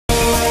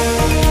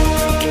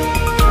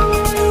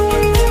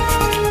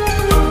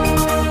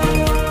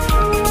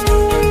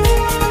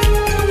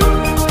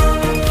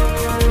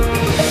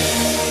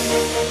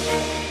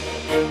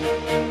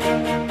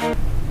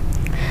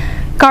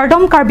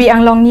Kardom Karbi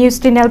Anglong News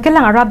Channel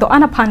kelang arado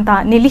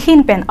anaphanta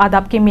nilihin pen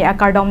adap kimi a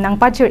kardom nang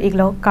pachir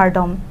iglo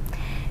kardom.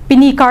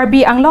 Pini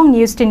Karbi Anglong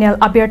News Channel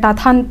abirta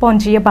than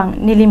ponji bang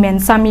nilimen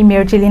sami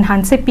merjilin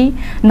hansepi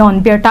non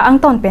berta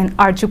angton pen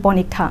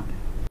arjuponik tha.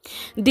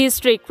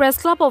 District Press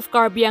Club of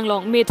Karbi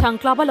Anglong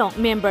Methang Club along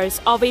members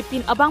of a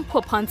pin abang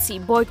phophansi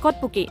boycott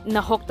puke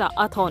na hokta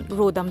athon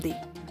rodamdi.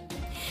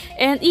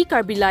 NE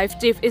Karbi Life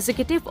Chief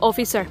Executive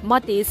Officer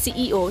Mate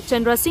CEO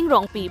Chandra Singh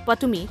Rongpi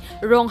Patumi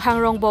Rong Hang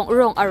Rongbong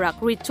Rong Arak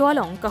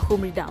Ritualong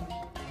Kahumridam.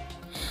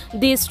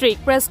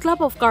 District Press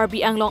Club of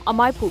Karbi Anglong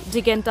Amaipu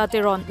Digenta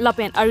Teron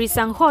Lapen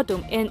Arisang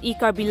Hotum NE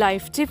Karbi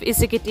Life Chief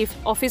Executive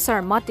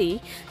Officer Mate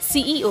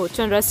CEO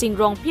Chandra Singh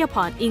Rongpi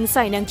Aphan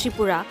Insai Nang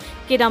Tripura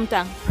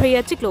Kedamtang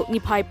Preya Chiklo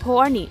Nipai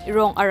Phoarni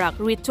Rong Arak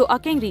Ritu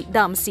Akengri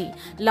Damsi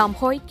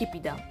Lamhoi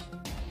Kipidam.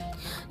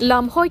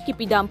 Lamhoi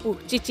Kipidampu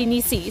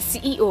Chichinisi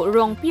CEO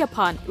Rong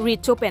Piaphan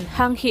Rito Pen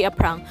Hang He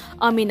Aprang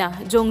Amina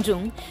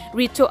Jongjung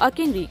Rito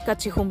Akengri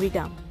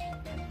Kachihumridam.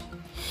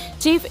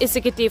 Chief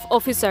Executive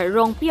Officer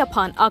Rong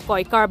Piaphan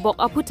Akoy Karbok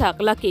Aputak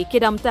Laki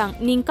Kedamtang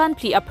Ningkan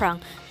Pli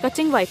Aprang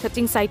Kachingwai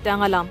Kaching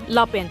Saitang Alam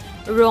Lapen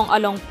Rong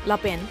Along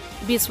Lapen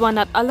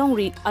Biswanat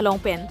Alongri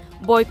Alongpen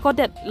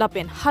Boycotted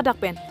Lapen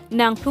Hadakpen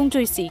Nang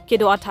Plungjuisi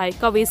Kedo Athai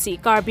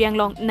Kawesi Karbi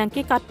Anglong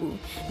Nangke Katpu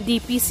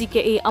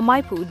DPCKA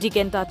Amaipu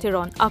Digenta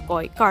Teron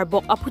Akoy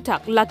Karbok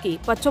Aputak Laki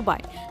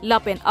Pachobai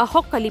Lapen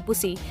Ahok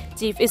Kalipusi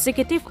Chief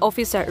Executive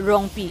Officer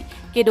Rong Pi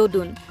Kedo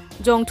Dun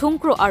Jongthung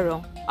Kro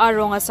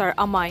Arong Asar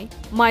Amai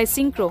Mai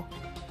Singkro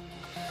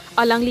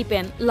Alang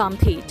Lipen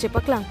Lamthi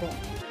Chepaklangpo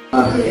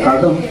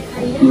Kardom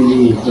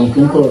Mili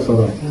Jongthung Kro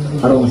Soro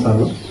Arong Asar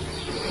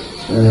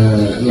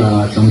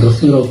la Chandra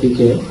Singh Rongpi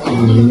के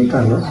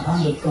निकाल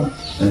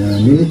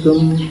निल तुम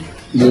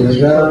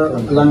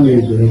 2011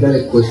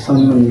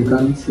 में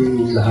निकाल सी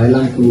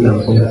लाइलाम की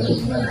लापंग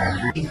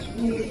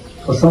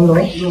पसंद हो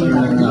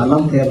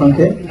आलम थे अपन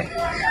के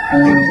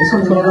इस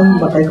सोलम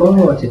बताई कौन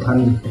हो अच्छी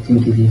थानी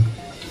चिंकी जी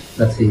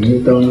लक्ष्य निल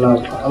तुम ला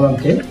आलम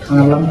थे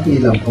थानालम की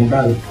लापंग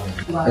डाल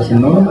ऐसे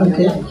नौ मन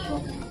के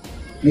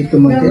निल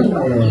तुम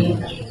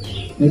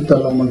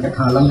के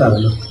थानालम डाल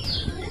लो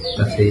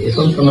Kasi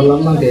isong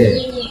sonalam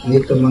mangke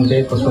nito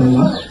mangke kosong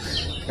ma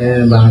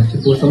bahas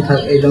pusong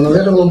thak idong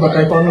le do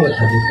bakai kono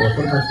thadi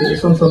pusong thak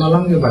isong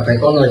sonalam ge bakai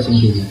kono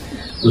singgi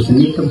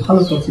usni tum hal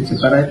so si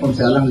karai pon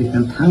salang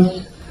likan thang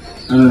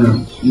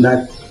da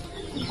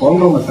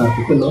kono masa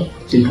tikelo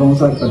cinthong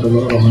sa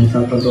kadolo rohon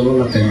sa kadolo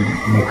la pen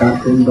meka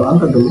tum do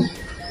ang kadolo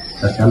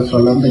asal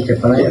solam de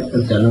ceparai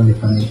akal jalan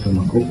likan itu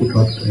mangko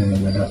puthot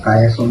lada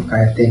kaya son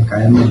kaya teng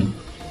kaya men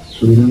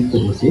sulinang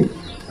kubusi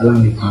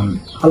alang lipan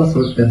hal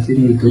so pensi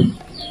itu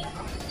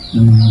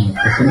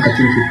kesan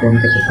kacing cikon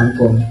kesan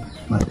kom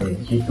mate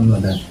itu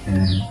ada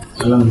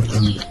alang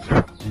lipan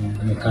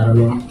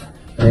karalo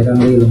mereka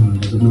ngilang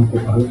dengan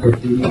kupal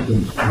seperti itu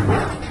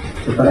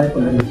supaya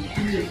kalau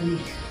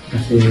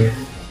masih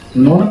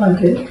nol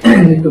mangke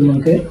itu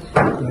mangke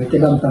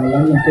kita dalam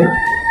tangan mangke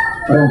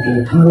orang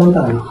kita tangan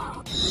tahu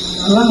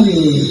alang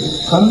di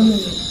kan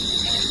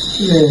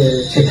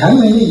sekarang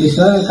ini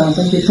bisa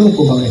kampung itu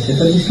kubang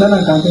sekarang bisa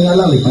lah kampung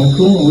alam di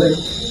kampung oleh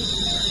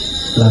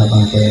lah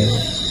bangke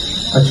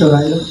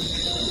acurai lo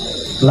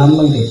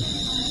lambang deh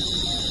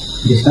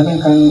bisa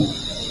kan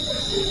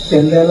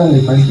pendelan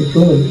di kampung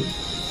itu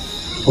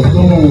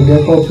kopung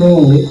dia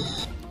kopung deh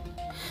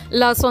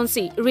La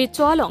Sonsi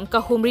Ritualong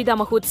Kahumrida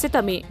Mahut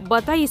Sitame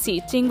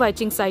Bataisi Chingwai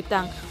Chingsai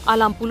Tang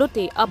Alam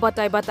Pulote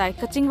Abatai Batai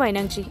Kachingwai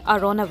Nangchi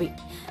Aronavi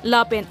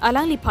Lapen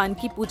Alang Lipan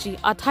Kipuji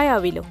Athaya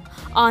Vilo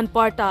An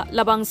Parta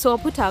Labang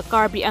Soputa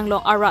Karbi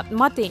Anglong Arat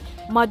Mate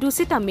Madu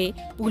Sitame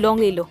Pulong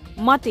Lelo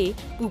Mate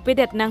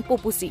Pupedet Nang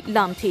Popusi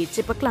Lamte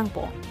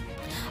Chipaklangpo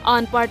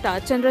An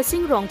Parta Chandra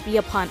Singh Rongpi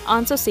Aphan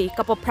Anso Se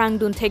Kapaprang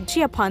Dun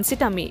Thekji Aphan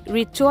Sitame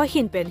Ritua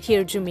Hinpen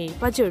Hirjume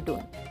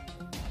Pajerdun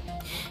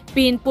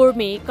Pinpur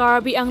me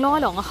Karbi Anglong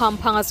along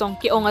Hampang Asong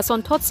ki ong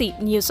ason thotsi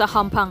news a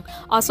Hampang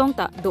asong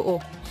ta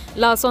doo.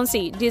 La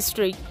Sonsi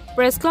District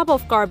Press Club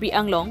of Karbi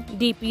Anglong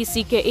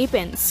DPCKA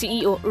pen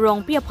CEO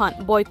Rongpi Aphan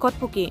boycott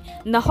puke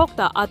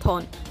nahokta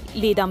athon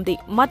ledamde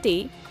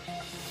mate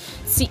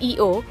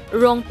CEO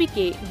Rongpi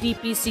ke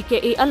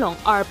DPCKA along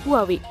Arpu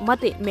awe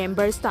mate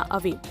members ta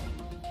awe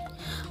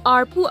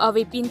Arpu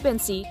awe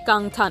pinpensi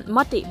kangthan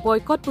mate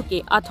boycott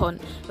puke athon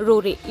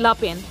rore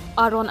lapen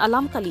aron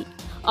alam kali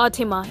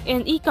Athema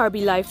NE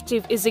Karbi Life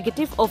Chief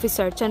Executive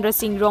Officer Chandra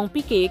Singh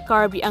Rongpi ke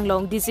Karbi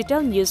Anglong Digital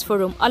News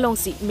Forum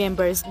alongsi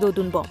members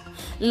dodunbom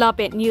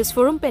Lapet News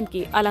Forum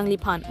penke alang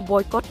lipan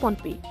boycott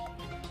ponpi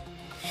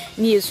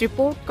News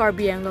Report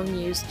Karbi Anglong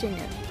News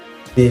Channel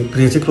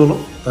Priacik lo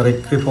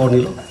tarik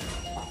kriponi lo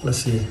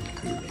lasi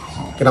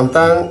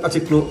kedamtang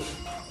acik lo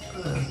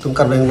tung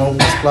Karbi Anglong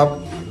Club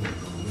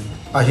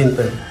ahin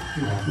pe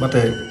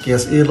mate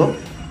KSE lo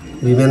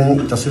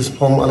Women Justice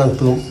Forum alang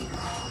tung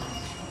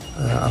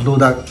alu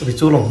dak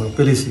riculong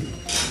polisi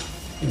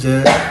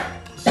je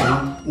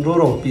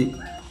lorong pi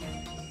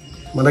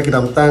mana kita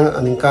tang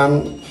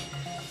aningkan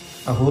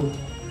ahut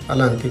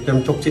alang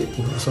kikem chokchi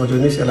so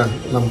jenis alang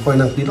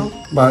lampoi nang pilo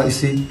ba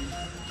isi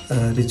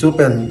ricu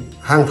pen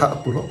hang thak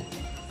pulo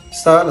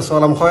sta la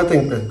solam khoi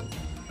teng pen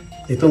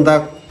itum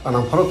dak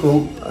anam pharo tum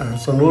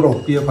sonu rong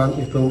pi pan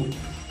itum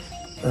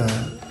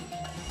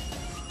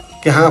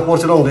ke hang por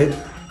chrong de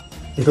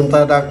itum ta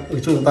dak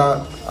ricu ta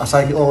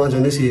asai ki ong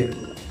ajoni si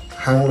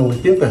hang long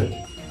pin pen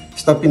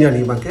sta pinya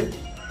ni bangke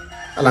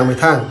alang me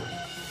thang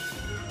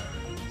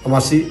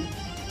amasi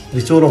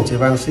ricu rong che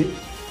bang si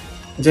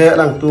je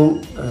alang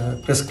tum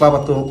press club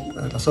atum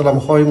la solam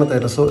khoi mate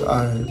la so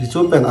ricu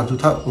pen atu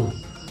thak pu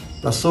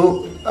la so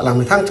alang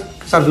me thang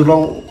sar du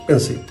long pen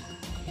si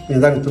min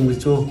dang tum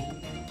ricu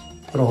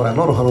rong ra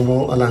lo ro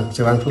harong alang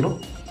che bang thu lo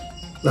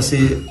la si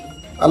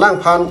alang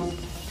phan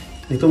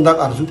ni tum dak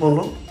arju pon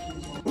lo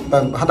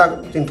dan hadak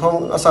ting thong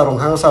asa rong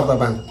hang asa ta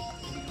bang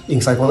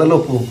ing sai kon lo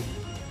pu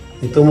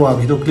ni tum wa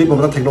video clip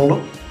ma thek long lo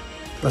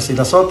la si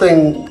la so teng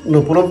no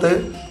pulom te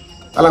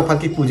alang phan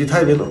ki puji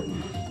thai be lo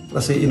la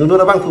si inu no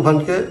bang pu phan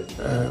ke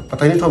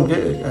patai ni thom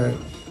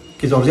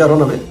ke Georgia ro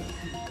na be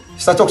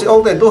sta chok si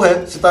ong te do he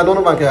sta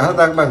no bang ke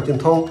hadak bang ting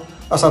thong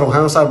asa rong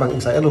hang asa bang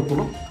ing sai lo pu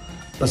lo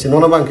la si no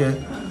na bang ke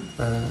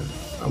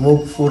amu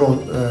purong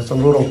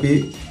somro rong pi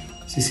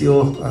CCO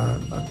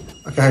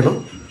akai lo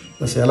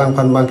la si alang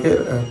phan bang ke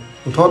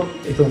uthot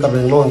itum ka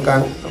beng lo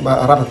kang ba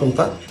arat tum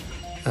ta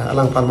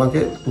alang phan bang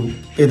ke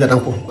pe da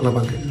dang po alang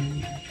bang ke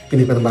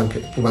pini pen bang ke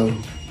pu bang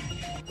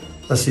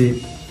la si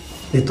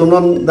itum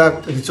non dak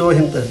rico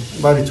hinte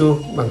ba rico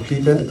bang pi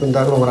pen itum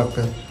dak lo rak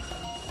pen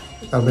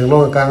ka beng lo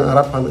kang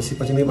arat phan si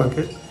pa chini bang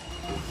ke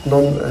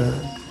non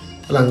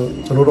alang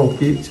somro rong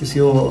pi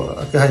CCO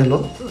akai lo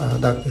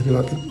dak ri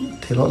ba ke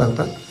thelo dang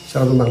ta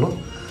sara dum bang lo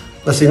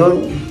la si non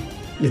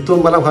itum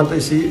malang phan ta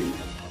si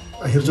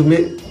akhir jumi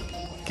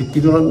ki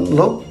pidun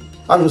lo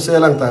anu se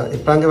lang ta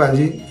iprang ke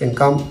bangji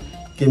engkam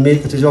ki me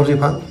ke jorji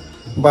phan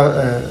ba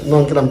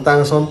non ke lam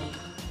tang son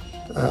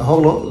hok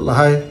lo la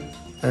hai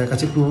ka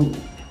chi ku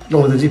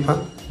long de ji phan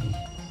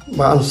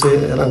ba anu se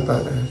lang ta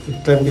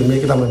klem ke me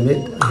ke lam me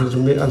akhir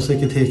jumi anu se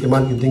ki the ke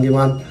man ki ding ke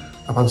man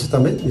apan sita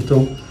me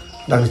nitum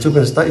dang chu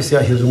pen sta isia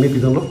akhir jumi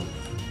pidun lo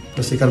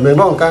si kar me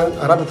lo kang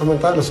ara ta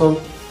thomenta lo son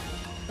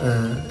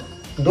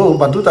do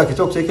badu ta ki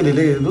chok che ke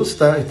le lu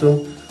sta itu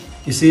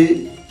isi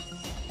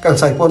kang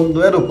sai pon do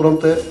ero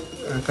promte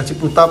kachi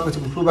putap kachi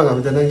pu bang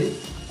abi dana gi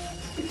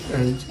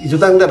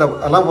ijudang da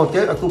alam bot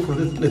ke aku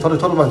le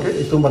thor bang ke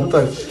itu badu ta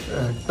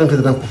tang ke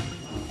dang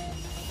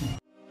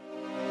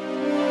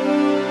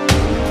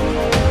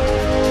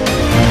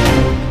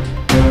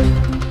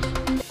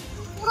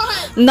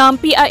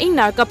Nampi a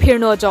ingnar ka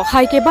phirno jo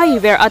hai ke bai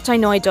ver a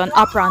chainoi jon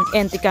apran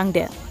entikang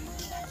de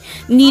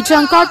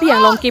Nijang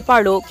Karbiang long ki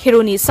parlo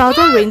Khiruni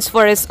Southern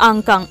Rainforest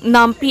angkang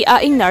nampi a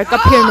ingnar ka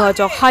phirno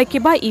jo hai ki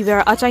ba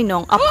iwer a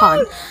chainong aphan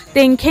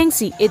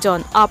tengkhengsi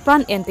ejon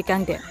apran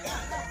entikang de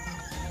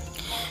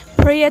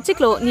Priya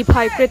chiklo ni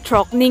phai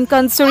kretrok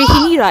ningkan suri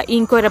hinira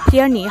inkora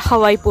phiarni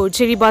Hawaipur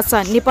Jiribasa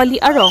Nepali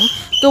arong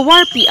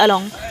towar pi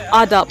along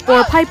ada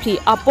por phai phi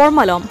apor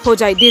malom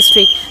Hojai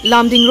district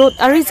Lamding Road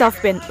a reserve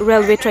pen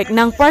railway track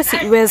nang parsi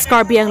West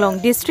Karbi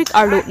Anglong district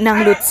arlo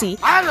nang lutsi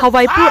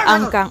Hawaipur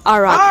angkang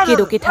arat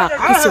kedokithak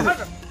kisum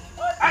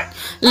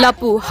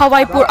Lapu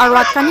Hawaipur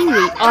arat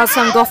kaningri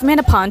Assam government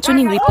aphan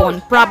chuning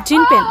ripon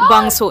prabjin pen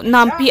bangso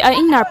nampi a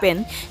ingnar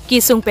pen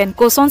kisung pen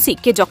kosonsi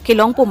kejok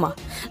kilong puma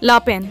la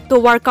pen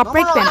towar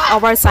kaprek pen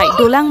our side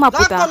dolang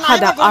maputa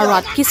hadak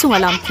arat kisung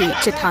alam thi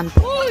chethan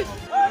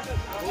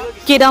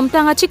Kedam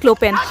tanga chiklo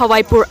pen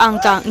Hawaipur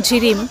angkang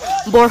Jirim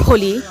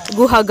Borholi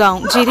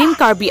Guhagaon Jirim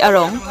Karbi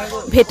Arong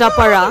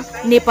Bhetapara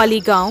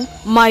Nepali Gaon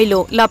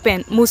Mailo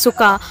Lapen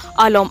Musuka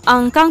Alom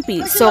angkang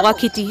pi soga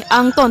khiti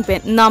angton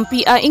pen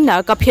nampi a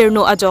ingnar ka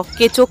phirno ajo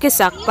kecho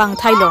kesak pang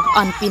thailo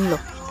anpinlo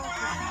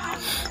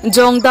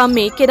Jongda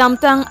me kedam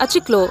tang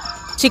achiklo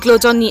Chiklo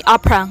Johnny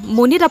Aprang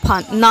Munira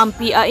Phan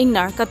nampi a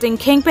ingnar kateng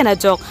kheng pen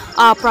ajok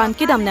apran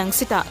kedam nang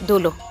sita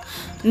dolo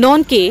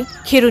Non ke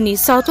Khiruni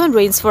Southern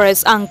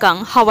Rainforest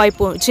angkang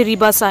Hawaipur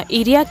Jiribasa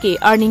area ke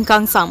earning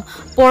kangsam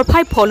por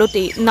phai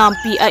pholote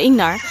nampi a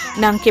ingnar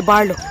nang ke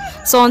barlo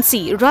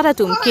sonsi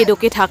radatum kedo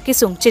ke thak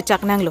kisung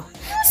chechak nanglo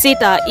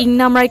seta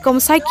ingnamrai kom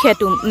sai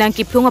khetum nang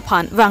ki phunga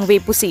phan wangwe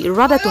pusi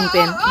radatum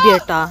pen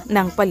birta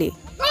nang pale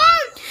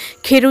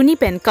Khiruni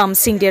pen kam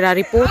singdera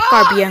report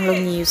Karbi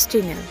Anglong News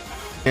Channel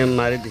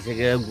মারি দিছে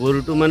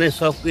গরুটো মানে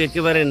সবকে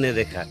একেবারে নে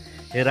দেখা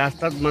এই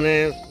রাস্তাত মানে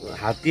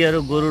হাতী আৰু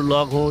গরু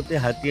লগ হওঁতে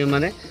হাতীয়ে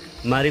মানে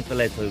মাৰি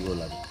পেলাই থৈ গ'ল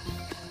আৰু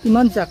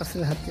ইমান জাক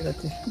আছিল হাতী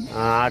ৰাতি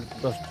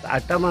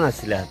 8-10টা মান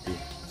আছিল হাতী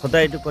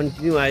সদায় এইটো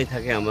কন্টিনিউ আই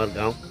থাকে আমাৰ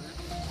গাঁও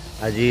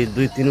আজি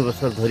 2-3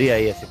 বছৰ ধৰি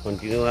আই আছে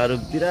কন্টিনিউ আৰু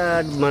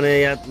বিৰাট মানে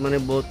ইয়াত মানে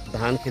বহুত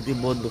ধান খেতি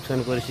বহুত লোকসান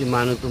কৰিছে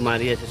মানুহটো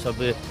মাৰি আছে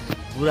সবে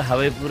পুৰা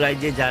হাৱাইপুৰ আই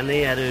যে জানে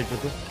আৰু এইটো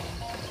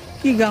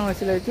কি গাঁও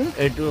আছিল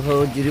এইটো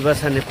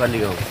জিৰিবাসা নেপালী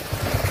গাঁও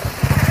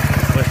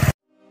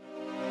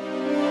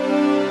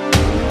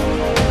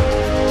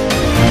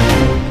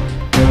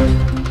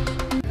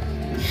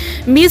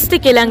Miss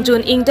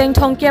Tikelangjun Ingdeng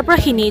Thong Kepra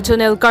Hini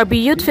Jonel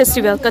Karbi Youth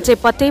Festival kache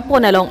pate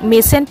ponalong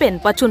Mesen Pen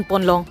Pachun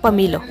Ponlong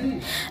Pamilo.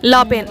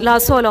 La Pen La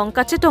Solong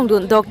kache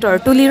tongdun Dr.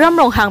 Tuliram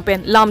Rong Hang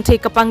Pen Lam The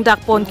Kapang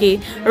Dak Pon ki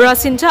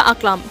Rasinja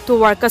Aklam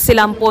Tuwar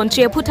Kasilam Pon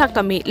Che Putak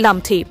Kami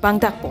Lam The Pang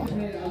Dak Pon.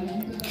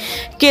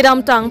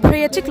 Kedam tang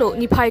Priyatiklo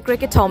ni Pai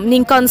Kriketom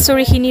Ningkan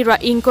Suri Hini Ra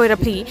Ingkoi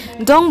Rapli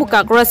Dong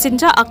Mukak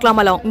Rasinja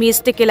Aklamalong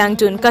Miss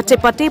Tikelangjun kache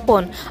pate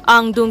pon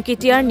Ang Dung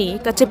Kitiarni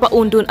kache pa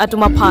undun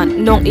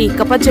atumapan Nong I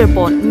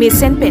Kapajerpon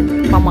Mesen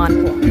Pen Paman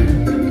Pon.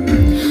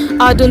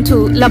 Adun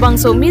tu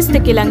labangso Miss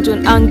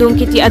Tikelangjun ang dung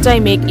kiti ajay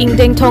mek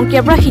Ingdeng Thong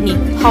Kepra Hini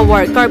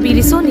Hawar Karbi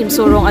Riso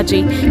Nimsorong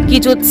ajay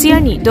Kijut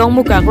Siarni Dong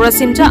Mukak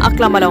Rasinja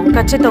Aklamalong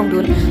Kachetong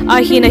dun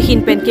Ahina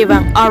Hin Pen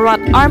Kevang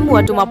Arat Armu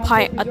Atuma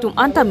Pai Atum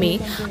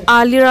Antame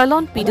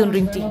Aliralon Pidun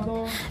Ringti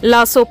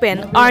Laso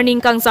Pen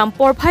Arning Kang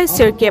Zampor Pai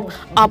Sirkep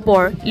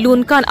Apor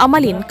Lunkan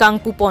Amalin Kang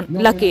Pupon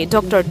Lake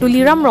Dr.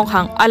 Tuliram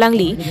Ronghang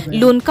Alangli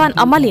Lunkan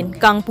Amalin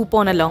Kang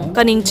Pupon Along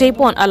Kaning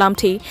Jepon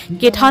Alamte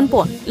Kethan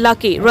Pon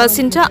Lake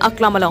Rasinja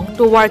Aklamalong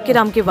Tuwar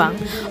Kiram Kivang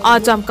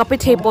Ajam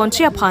Kapithe Pon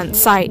Chiaphan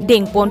Sai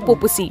Deng Pon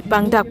Pupusi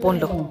Bangdak Pon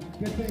Lo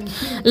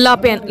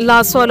Lapen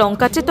La Solong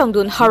Kachetong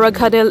Dun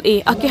Haraghadel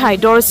A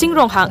Akihai Dor Sing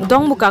Ronghang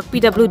Dong Mukak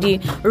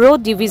PWD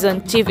Road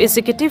Division Chief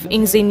Executive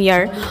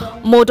Engineer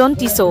Modon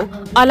Tiso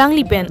Alang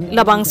Lipen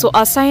Labangso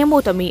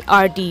Asayamotami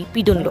RD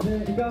Pidunlo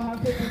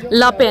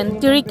Lapen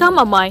Tirikam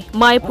Amai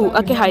Maipu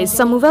Akihai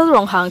Samuel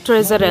Ronghang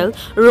Trezarel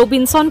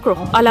Robinson Crook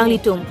Alang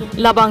Litum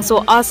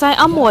Labangso Asay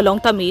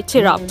Amolong Tami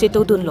Chirap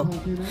Chetodunlo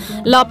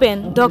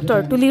Lapen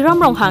Dr.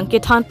 Tuliram Ronghang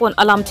Kethan Pon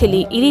Alam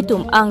Thili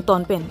Ilitum Ang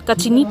Ton Pen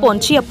Kachini Pon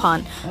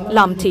Chiaphan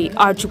Lamthi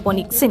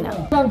Archuponik Sina.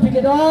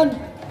 Pigidon,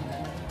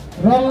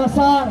 Rong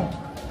Asar,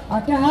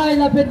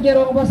 Akahai Lapen ge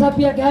Rong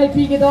Basapi Akahai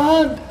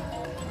Pigidon,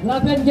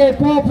 Lapen ge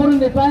Popur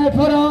ne Pae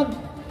Foron,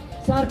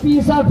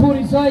 Sarpi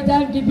Sarpuri Soy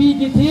Jang ki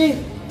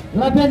Bigiti,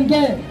 Lapen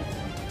ge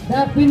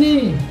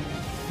Dapini,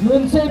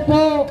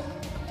 Lunsepo,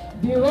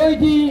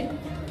 Dihoidi,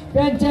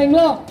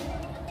 Penchenglo,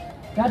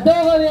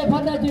 Kadoga ve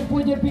Phanda Jin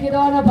Puji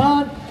Pigidon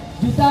Aphan,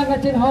 Jutang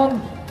Achin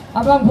Hon,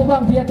 Abang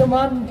Pubang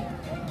Piatuman,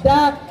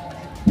 Dak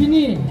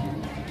Pini.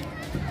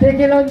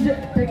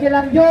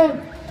 Tikelangjun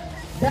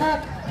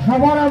dak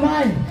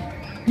Hawaramai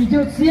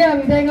Kijut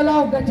Siang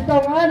Dengalong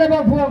Kacitong ada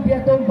bang puang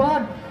piatung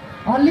ban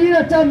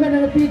Alira Chamen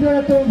ang tidur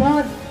atung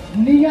ban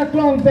Ninga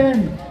Klong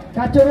Ben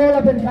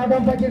Kacorola Ben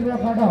Kadong Pajirula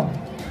Kadong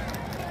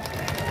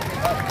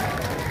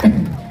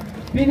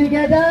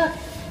Pinigada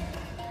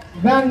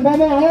Bang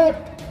Mamohot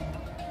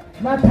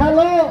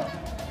Mathalo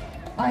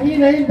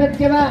Ahin Ben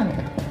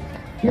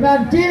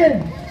Kebang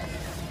Chin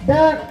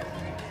dak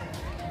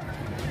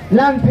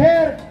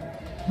Langper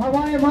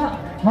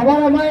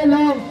Hawaramai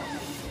Long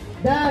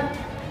dak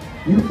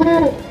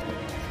Lupu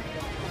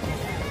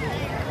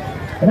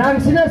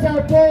Rangsina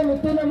Salpo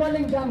Lutuna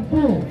Maling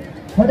Gangpu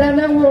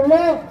Padanang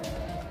Wurlo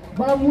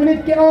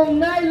Bamunit ke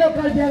ong nai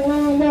lokal jang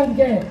ngomong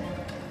ke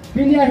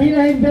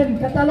Pinihina Ben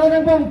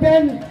Katalonang Bong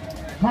Pen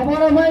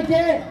Hawaramai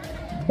ke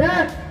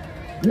dak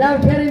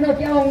Langperino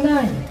ke ong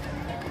nai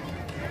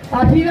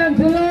Apiran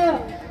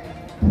Tulo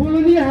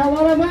Puluni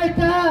Hawaramai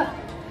ta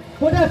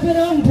Koda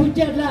Perong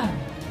Puncet lah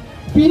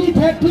Pini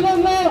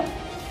Thekulong lo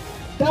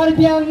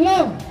Karbiang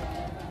lo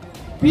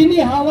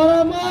Pini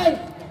Hawaramai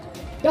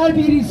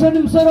Karbi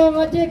Risonum Sorong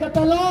aje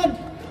Katalon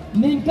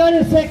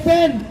Ningkan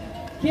Sekpen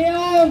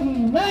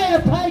Keong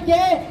Naya Pai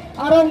ke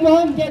Arong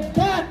Mohon ke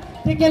Dat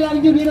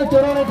Tikelangjun Hino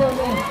Corona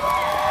Jone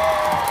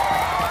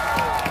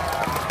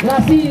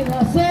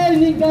Lasel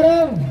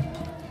Ningkarong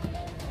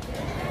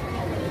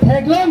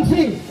Theklong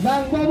si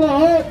Bang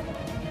Bomohot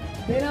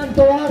Tenan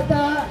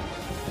Towarta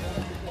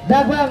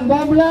Dagbang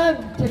Bamlang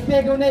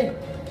Cepegune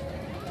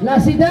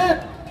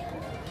Lasidak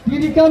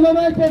Pirika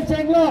Mamai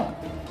Pencenglok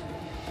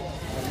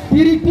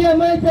Piripia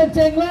Mai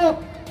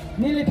Pencenglok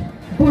Nilik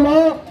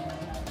Pulo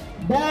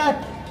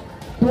Dak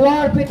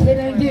Tuar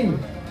Pethenangji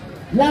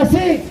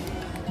Lasik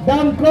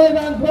Damkroy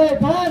Bangkroy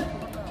Pan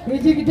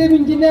Executive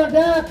Engineer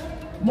Dak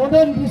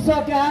Modern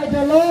Bisa ke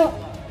Haidolo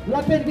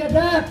Lapet ke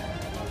Dak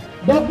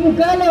Dok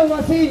Mukalo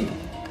masih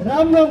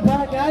Ramlong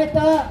Phara ke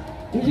Haita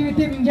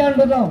Executive Engineer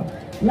Dodong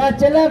La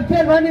Celang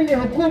Pervani ni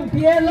Hukum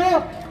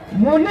PLO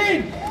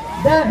Munik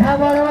Dak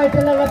Hawaramai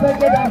Celang Lapet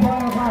ke Dak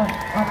Hawaramai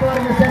Atur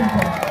Mesin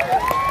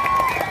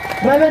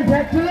Raven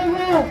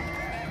Thekulong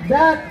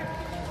Dak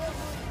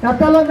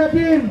Katalon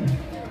Nadim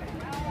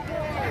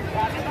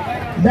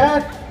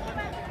Dak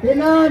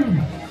Tinan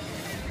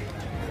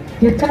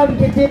Kicam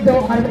Kicip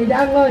Do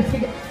Armidang Lo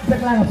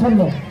Seklang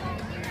Solo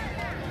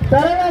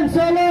Taranan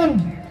Solong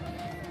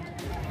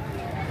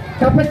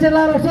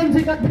Kapecela Roson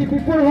Sikat di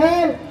People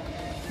Hall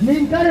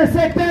Ningkar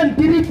Sekten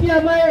Piripia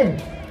Mai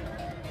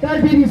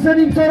Karbi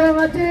Risonim Sorong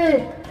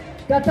Aceh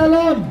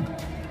Katalon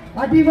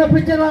Adi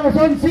Mapecela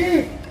Roson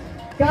Si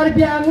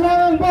Karbi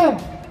Anglong Bong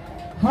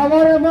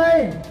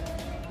Hawaramai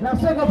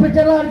Langsung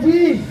Kapecela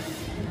Arji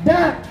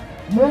Dak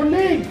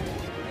Muning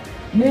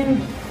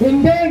Ning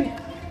Ingdeng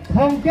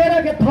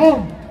Thongkera ke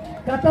Thong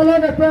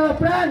Katalon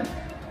Perang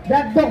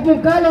Dak Dok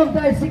Mukalong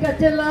Tai Sikat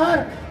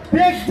Celar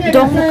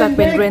Dong Mukak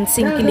Ben Ren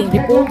Singh Killing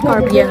Report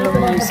Karbi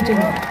Anglong News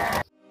Channel.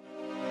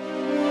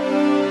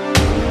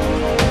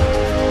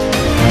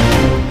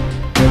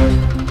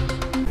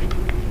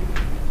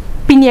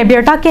 Pinia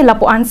Berta ke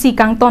lapuan si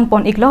kang ton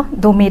pon iglo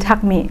do me thak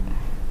me.